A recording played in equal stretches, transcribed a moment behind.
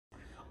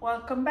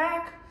Welcome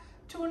back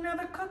to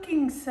another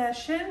cooking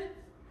session.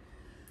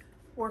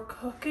 We're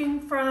cooking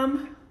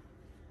from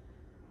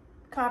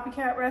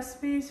copycat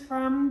recipes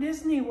from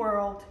Disney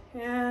World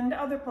and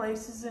other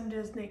places in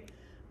Disney.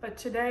 But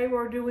today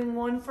we're doing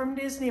one from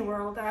Disney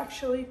World,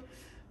 actually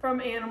from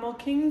Animal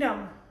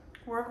Kingdom.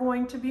 We're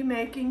going to be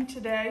making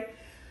today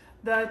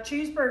the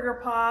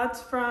cheeseburger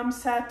pods from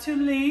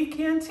Satu'li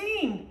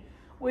Cabteen,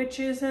 which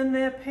is in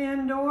the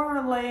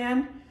Pandora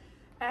land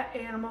at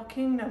Animal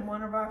Kingdom,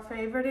 one of our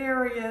favorite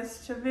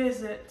areas to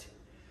visit.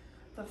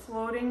 The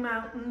floating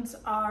mountains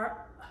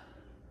are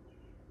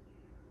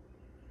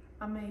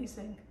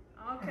amazing.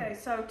 Okay,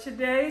 so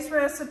today's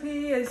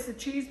recipe is the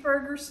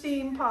cheeseburger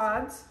steam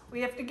pods.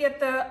 We have to get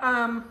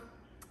the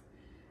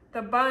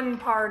bun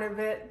part of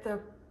it,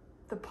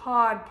 the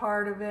pod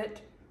part of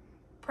it,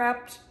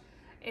 prepped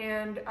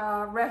and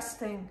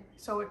resting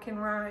so it can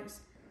rise.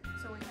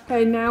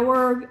 Okay, now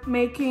we're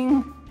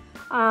making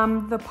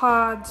the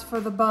pods for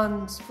the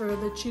buns for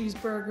the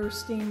cheeseburger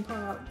steam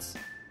pods.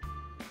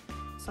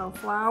 So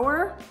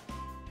flour,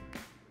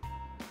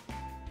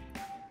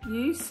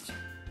 yeast,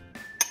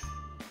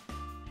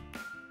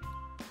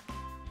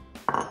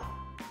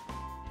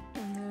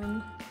 and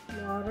then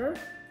water.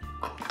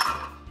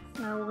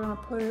 Now we're going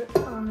to put it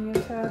on the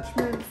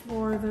attachment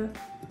for the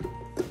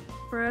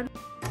bread.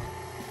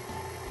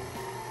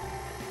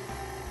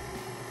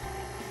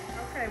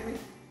 Okay, we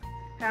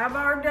have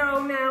our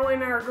dough now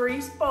in our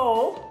grease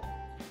bowl,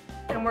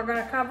 and we're going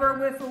to cover it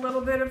with a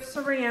little bit of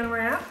saran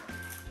wrap,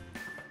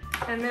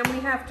 and then we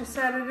have to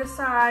set it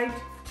aside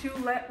to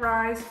let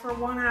rise for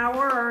 1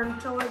 hour or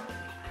until it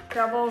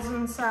doubles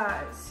in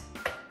size.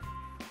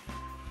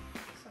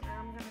 So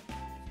now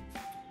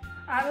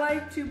I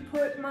like to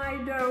put my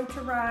dough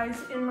to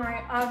rise in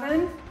my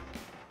oven.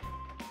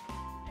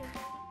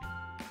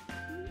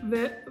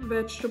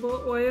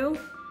 Vegetable oil,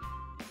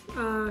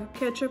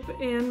 ketchup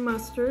and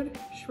mustard,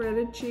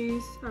 shredded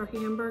cheese, our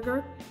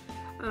hamburger.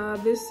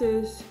 This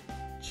is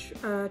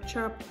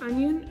chopped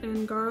onion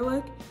and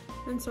garlic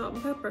and salt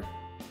and pepper.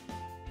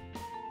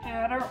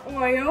 Add our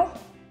oil,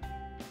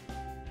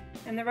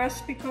 and the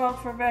recipe called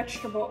for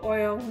vegetable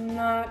oil,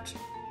 not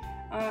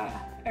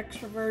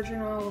extra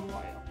virgin olive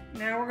oil.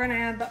 Now we're going to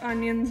add the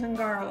onions and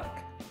garlic.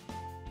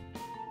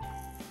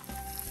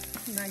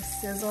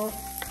 Nice sizzle.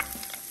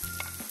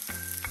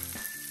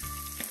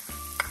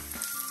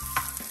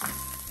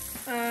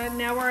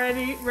 Now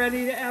we're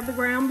ready to add the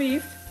ground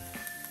beef.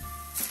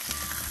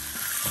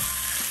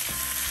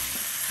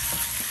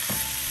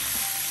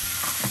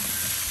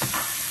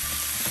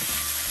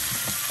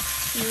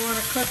 You want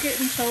to cook it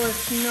until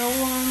it's no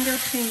longer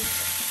pink.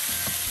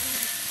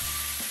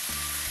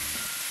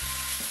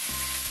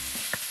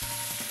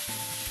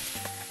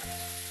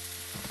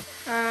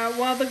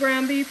 While the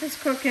ground beef is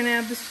cooking,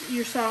 add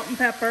your salt and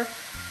pepper.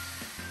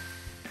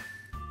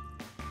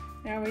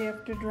 Now we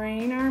have to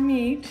drain our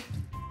meat.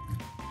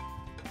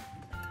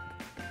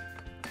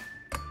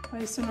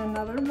 Place in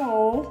another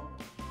bowl.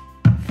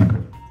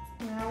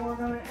 Now we're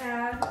going to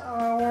add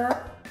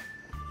our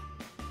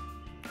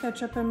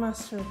ketchup and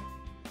mustard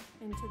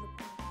into the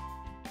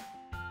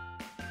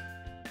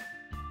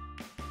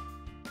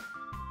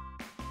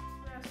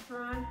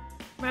restaurant.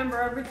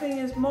 Remember, everything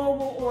is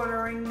mobile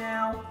ordering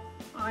now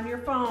on your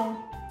phone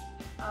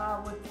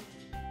with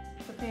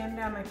the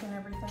pandemic and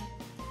everything.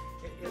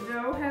 The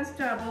dough has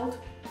doubled.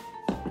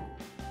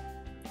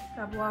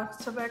 Have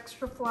lots of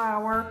extra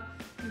flour.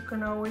 You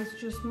can always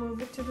just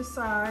move it to the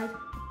side.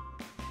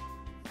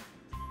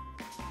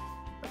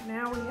 But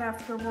now we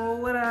have to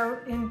roll it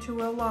out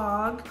into a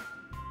log.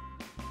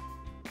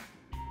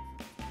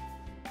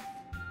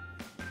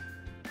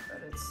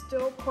 But it's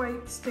still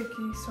quite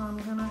sticky, so I'm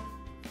gonna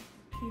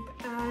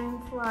keep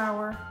adding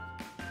flour.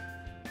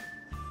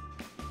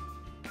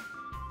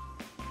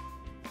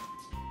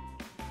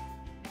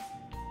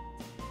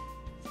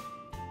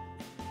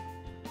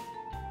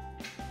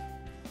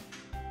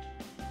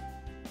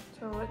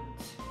 So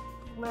it's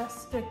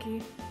less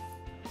sticky,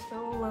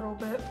 still a little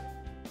bit,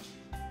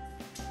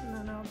 and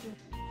then I'll just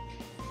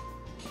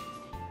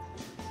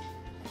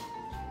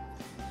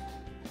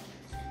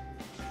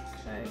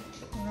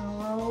I'm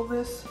gonna roll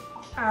this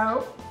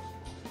out.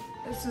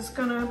 This is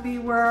gonna be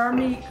where our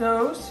meat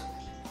goes.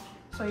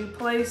 So you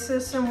place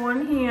this in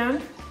one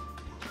hand.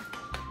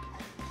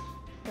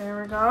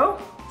 There we go.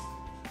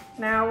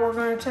 Now we're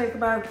gonna take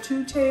about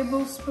 2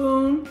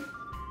 tablespoons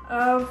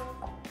of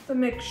the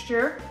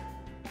mixture.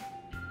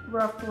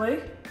 Roughly,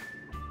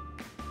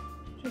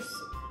 just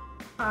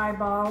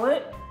eyeball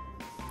it,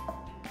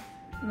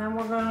 and then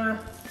we're gonna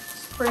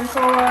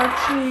sprinkle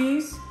our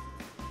cheese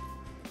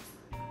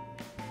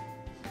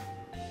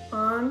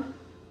on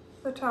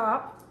the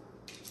top.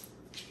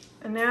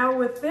 And now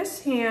with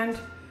this hand,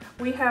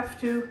 we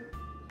have to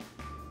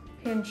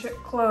pinch it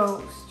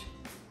closed.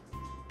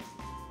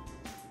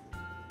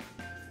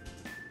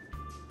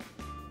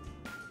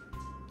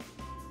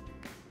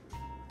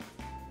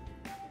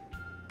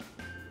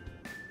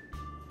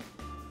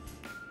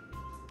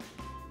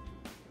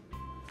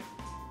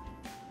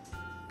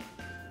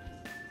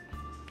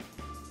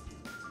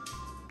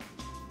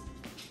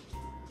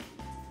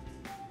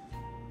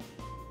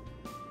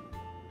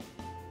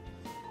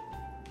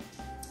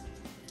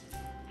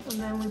 And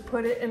then we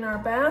put it in our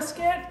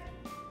basket.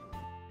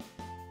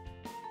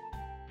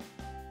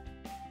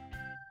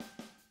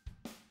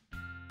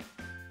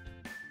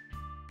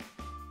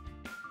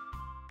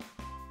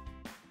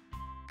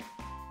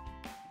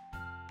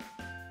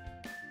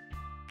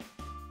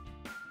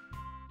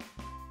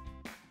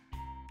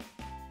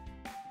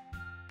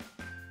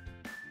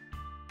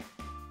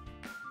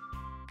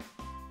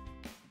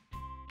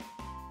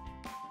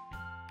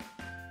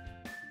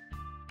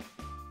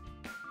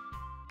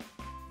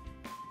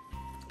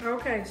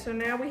 Okay, so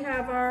now we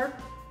have our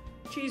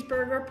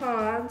cheeseburger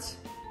pods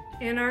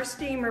in our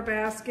steamer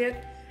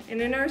basket. And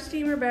in our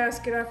steamer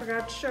basket, I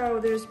forgot to show,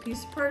 there's a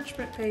piece of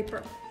parchment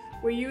paper.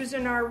 We're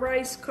using our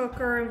rice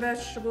cooker and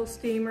vegetable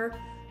steamer.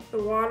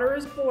 The water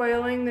is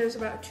boiling. There's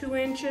about 2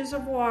 inches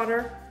of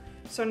water.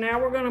 So now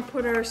we're gonna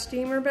put our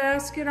steamer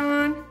basket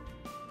on,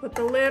 put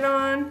the lid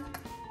on,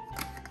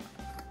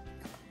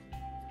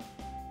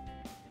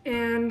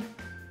 and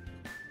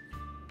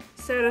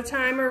set a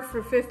timer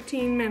for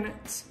 15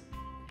 minutes.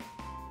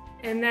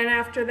 And then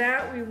after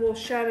that, we will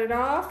shut it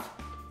off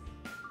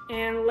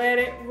and let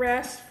it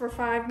rest for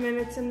 5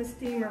 minutes in the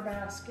steamer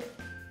basket.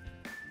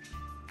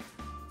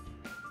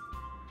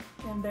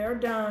 And they're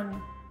done.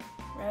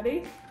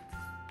 Ready?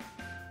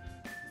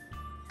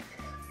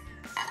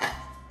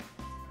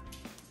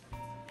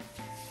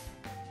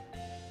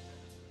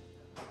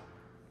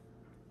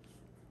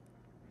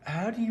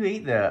 How do you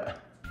eat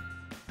that?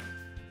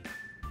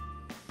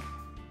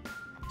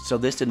 So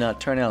this did not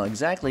turn out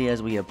exactly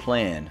as we had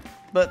planned,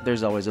 but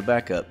there's always a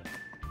backup.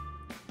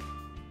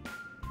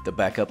 The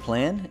backup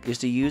plan is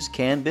to use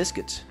canned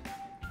biscuits.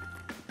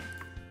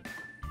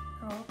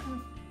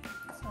 Okay,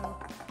 so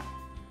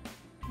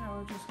now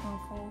we're just going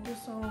to fold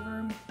this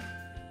over,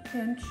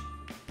 pinch,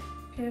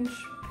 pinch,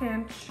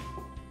 pinch,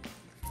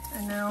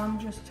 and now I'm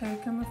just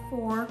taking the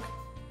fork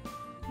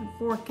and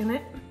forking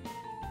it.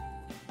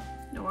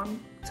 No,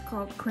 it's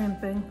called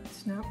crimping,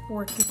 it's not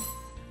forking.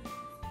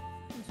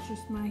 It's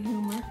just my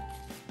humor.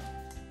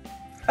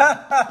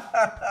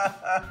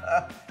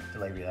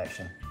 Delay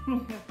reaction.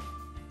 Well,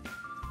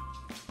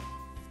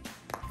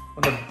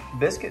 the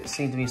biscuits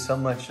seem to be so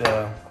much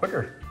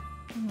quicker.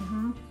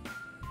 Mm-hmm.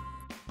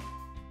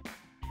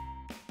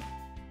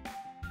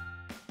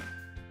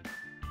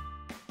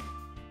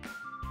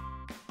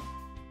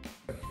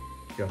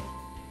 Go.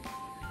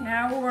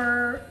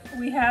 Now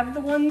we have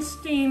the one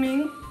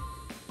steaming,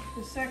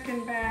 the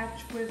second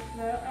batch with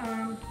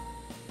the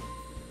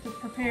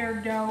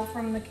prepared dough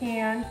from the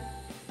can.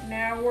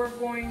 Now we're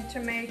going to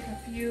make a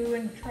few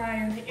and try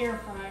in the air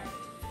fryer.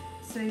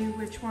 See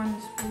which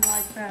ones we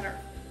like better.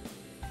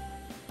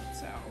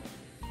 So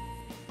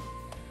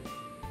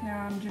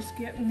now I'm just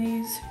getting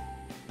these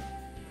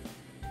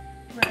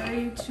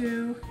ready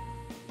to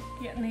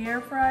get in the air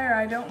fryer.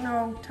 I don't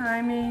know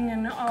timing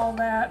and all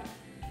that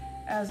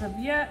as of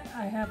yet.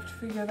 I have to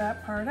figure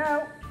that part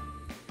out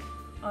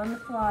on the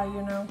fly,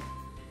 you know.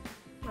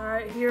 All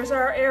right, here's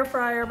our air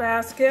fryer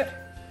basket.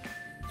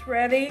 It's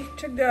ready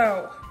to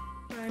go.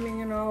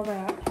 Timing and all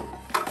that.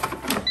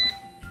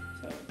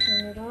 So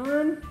turn it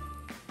on.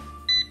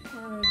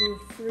 I'm gonna do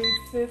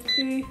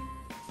 350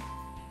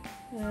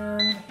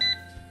 and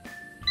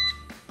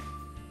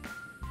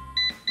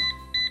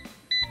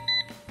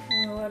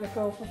I'm gonna let it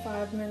go for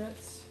 5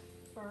 minutes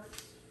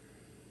first.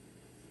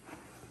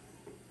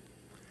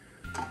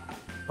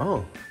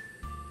 Oh,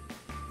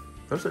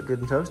 those look good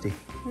and toasty.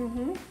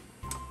 Mm-hmm.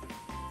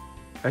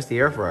 That's the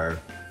air fryer.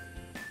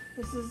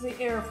 This is the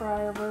air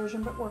fryer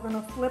version, but we're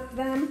gonna flip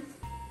them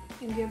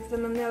and give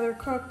them another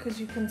cook because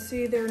you can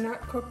see they're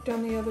not cooked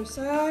on the other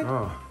side.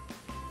 Oh.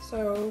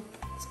 So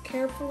as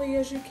carefully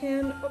as you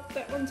can. Oh,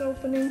 that one's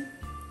opening.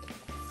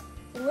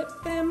 Flip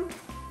them.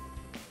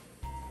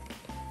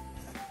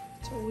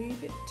 It's a wee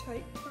bit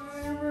tight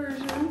fryer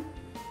version.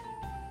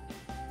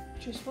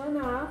 Just went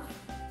off.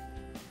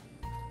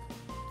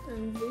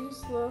 And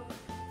these look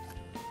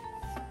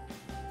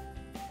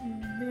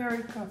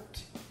very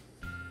cooked.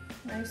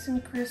 Nice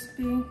and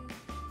crispy. We'll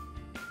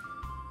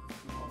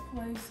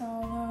place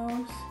all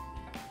those.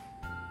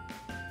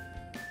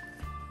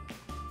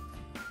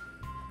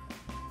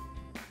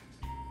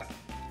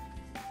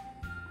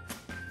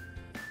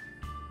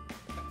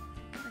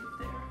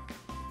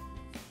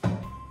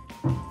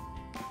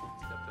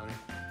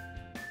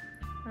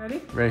 Ready?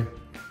 Ready.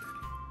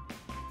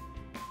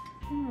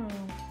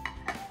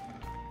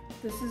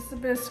 This is the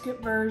biscuit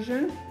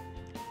version.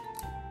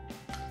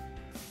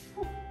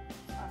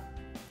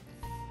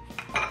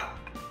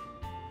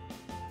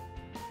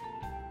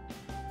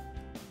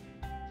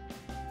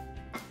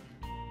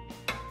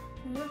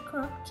 They're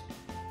cooked.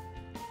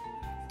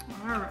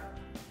 All right.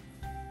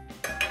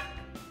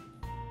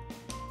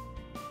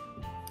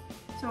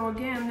 So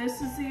again,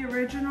 this is the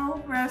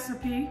original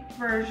recipe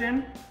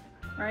version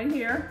right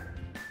here.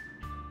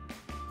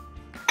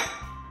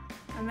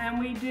 And then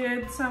we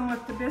did some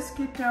with the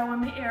biscuit dough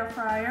in the air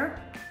fryer,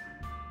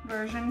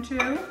 version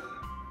 2.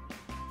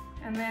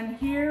 And then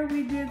here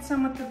we did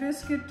some with the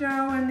biscuit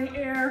dough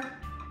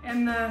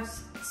in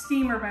the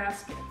steamer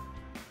basket.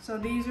 So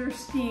these are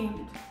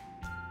steamed.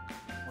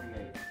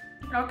 48.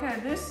 Okay,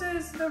 this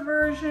is the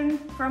version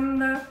from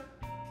the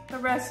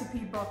recipe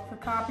book, the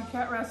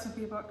copycat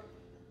recipe book.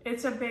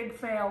 It's a big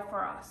fail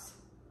for us.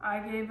 I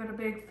gave it a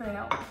big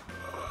fail.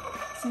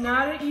 It's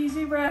not an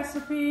easy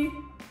recipe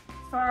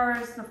as far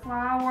as the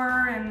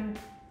flour, and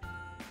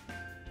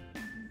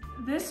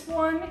this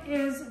one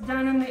is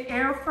done in the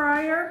air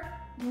fryer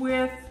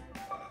with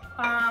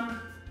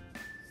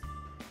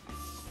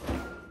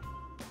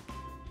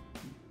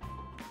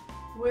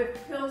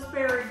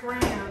Pillsbury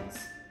Grams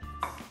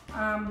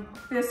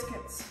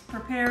biscuits,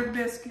 prepared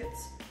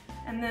biscuits.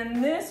 And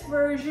then this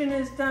version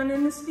is done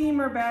in the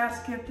steamer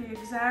basket the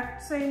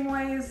exact same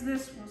way as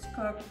this was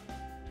cooked.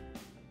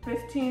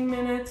 15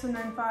 minutes and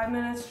then 5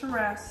 minutes to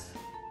rest.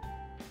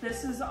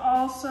 This is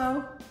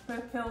also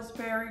the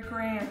Pillsbury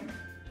Graham.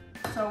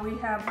 So we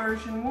have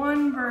version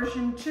 1,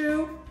 version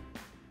 2.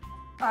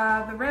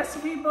 The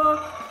recipe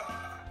book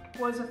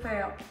was a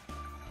fail.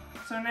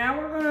 So now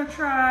we're going to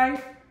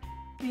try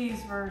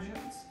these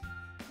versions.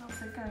 I don't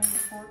think I need a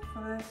fork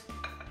for this.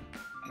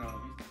 No.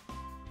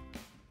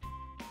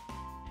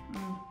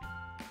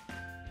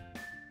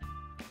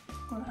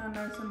 Look how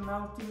nice and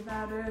melty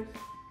that is.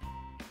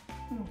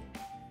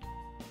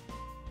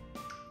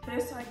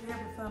 This I give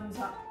a thumbs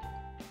up.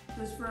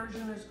 This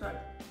version is good.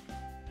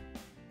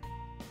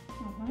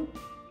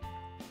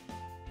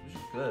 This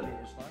is good.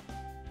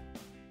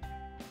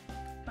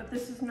 But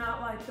this is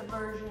not like the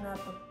version at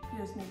the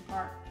Disney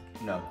park.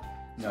 No.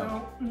 No.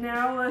 So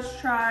now let's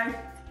try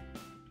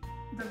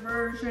the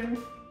version,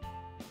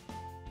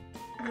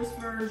 this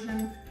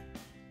version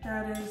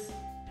that is,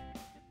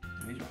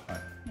 These are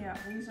hot. yeah,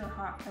 these are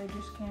hot. They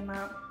just came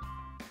out.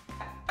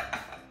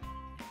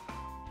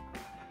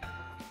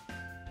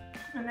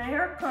 And they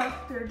are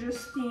cooked, they're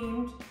just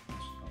steamed.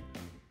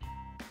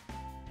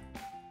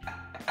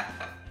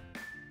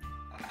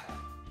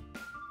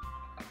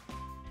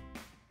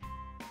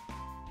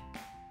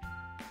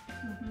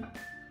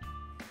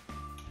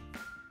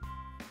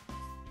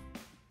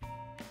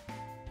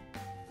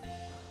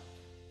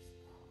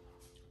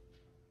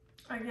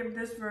 I give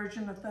this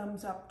version a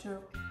thumbs up too.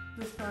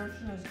 This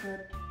version is good.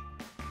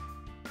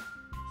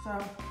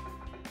 So,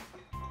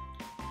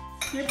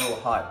 It's a little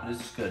hot, but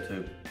this is good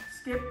too.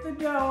 skip the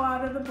dough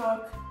out of the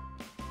book.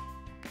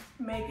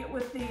 Make it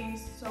with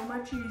these, so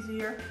much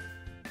easier.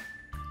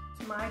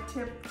 It's my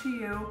tip to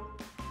you.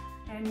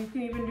 And you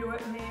can even do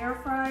it in the air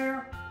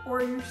fryer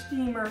or your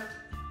steamer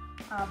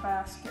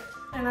basket.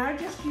 And I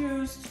just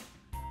used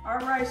our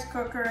rice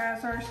cooker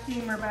as our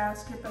steamer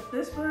basket, but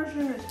this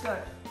version is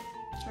good.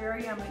 It's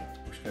very yummy.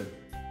 Looks good.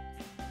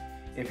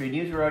 If you're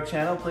new to our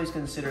channel, please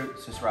consider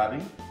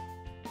subscribing.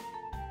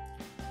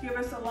 Give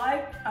us a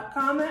like, a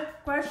comment,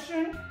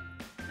 question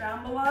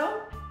down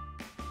below.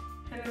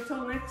 And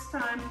until next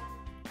time,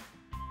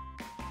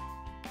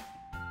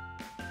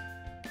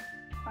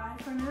 bye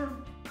for now.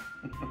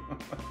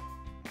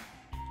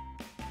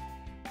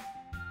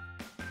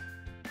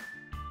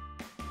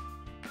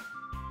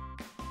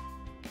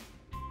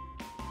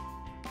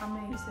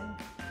 Amazing.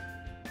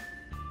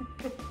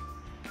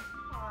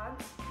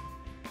 Odds.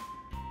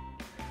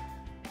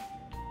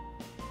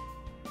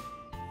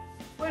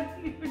 What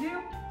do you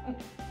do?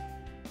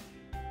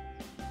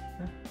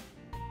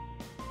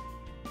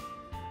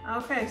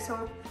 Okay,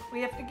 so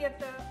we have to get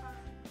the...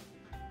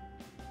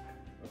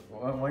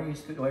 Why are you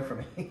scooting away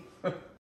from me?